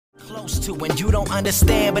close to when you don't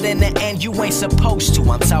understand, but in the end you ain't supposed to.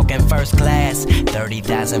 I'm talking first class,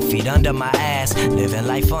 30,000 feet under my ass, living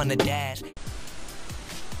life on the dash.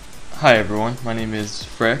 Hi everyone, my name is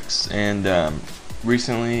Frex, and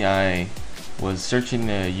recently I was searching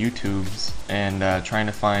the YouTubes and trying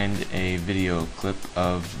to find a video clip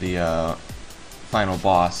of the final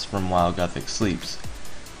boss from While Guthix Sleeps.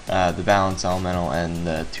 The Balance Elemental and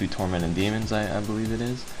the 2 Tormented Demons, I believe it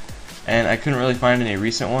is. And I couldn't really find any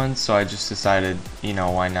recent ones, so I just decided, you know,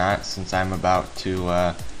 why not, since I'm about to,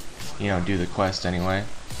 you know, do the quest anyway.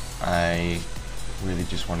 I really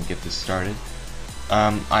just want to get this started.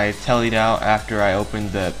 I tellied out after I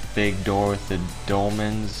opened the big door with the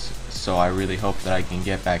dolmens, so I really hope that I can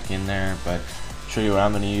get back in there, but I'll show you what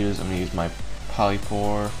I'm going to use. I'm going to use my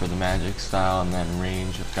Polypore for the magic style, and then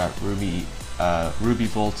range. I've got Ruby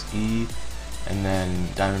Bolts E, and then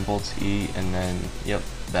Diamond Bolts E, and then, yep,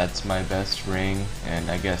 that's my best ring, and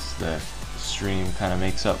I guess the stream kind of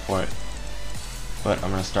makes up for it. But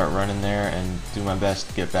I'm going to start running there and do my best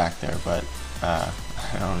to get back there, but I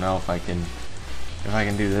don't know if I can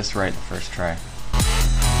do this right the first try.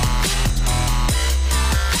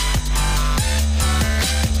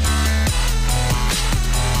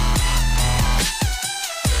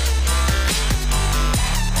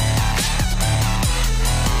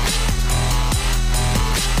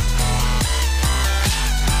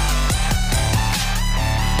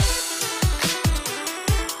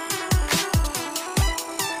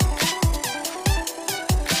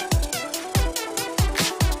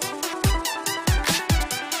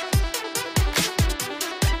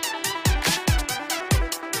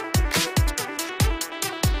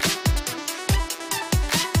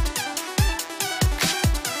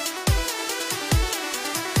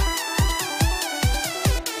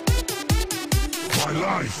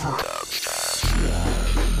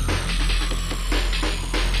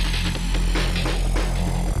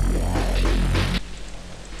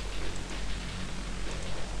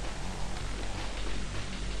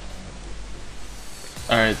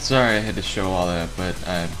 Alright, sorry I had to show all that, but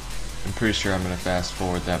I'm pretty sure I'm going to fast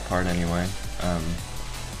forward that part anyway.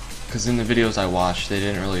 Because in the videos I watched, they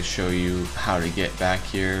didn't really show you how to get back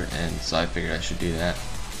here, and so I figured I should do that.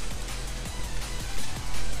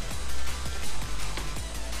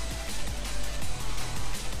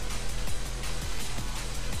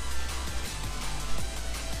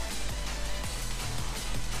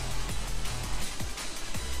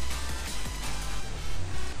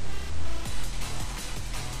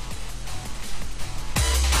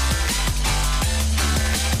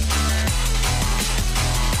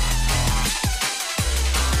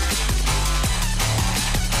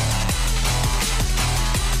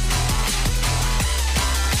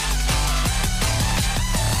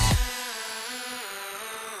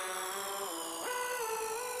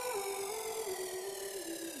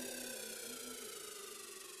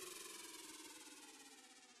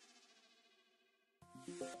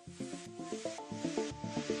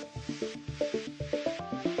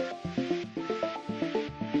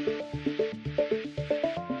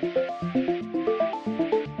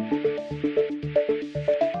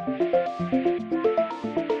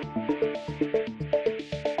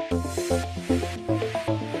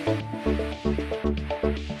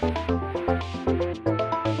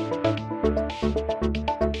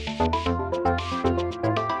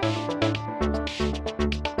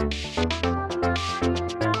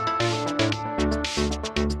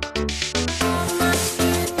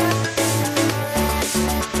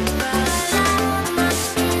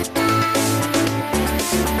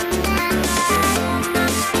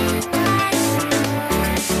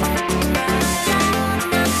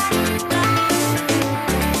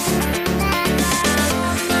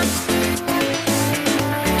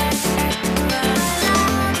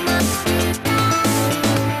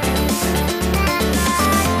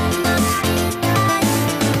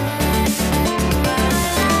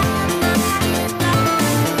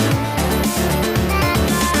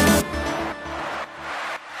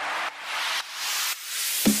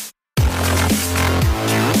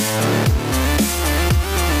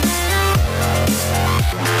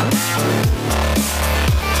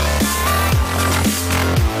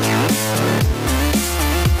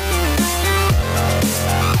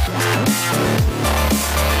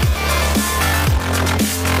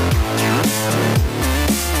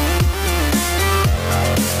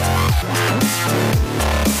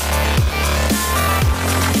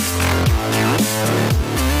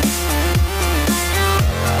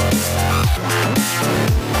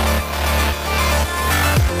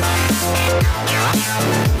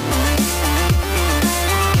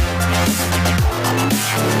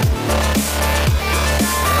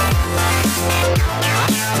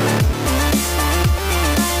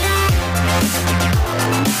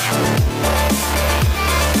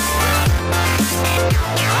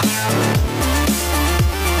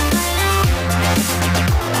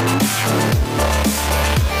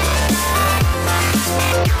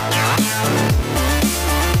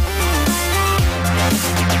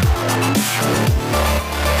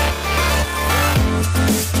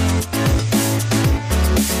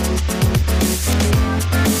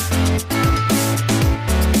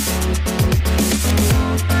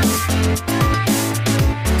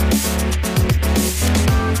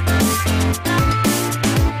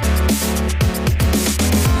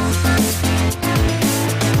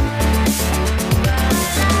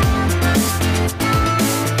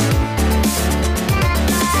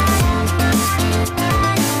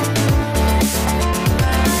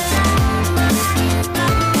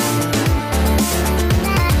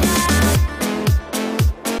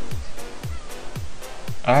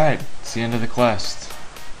 Alright, it's the end of the quest.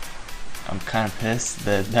 I'm kind of pissed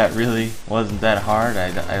that that really wasn't that hard.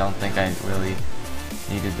 I don't think I really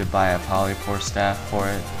needed to buy a Polypore staff for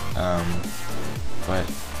it. But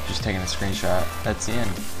just taking a screenshot. That's the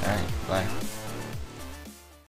end. Alright, bye.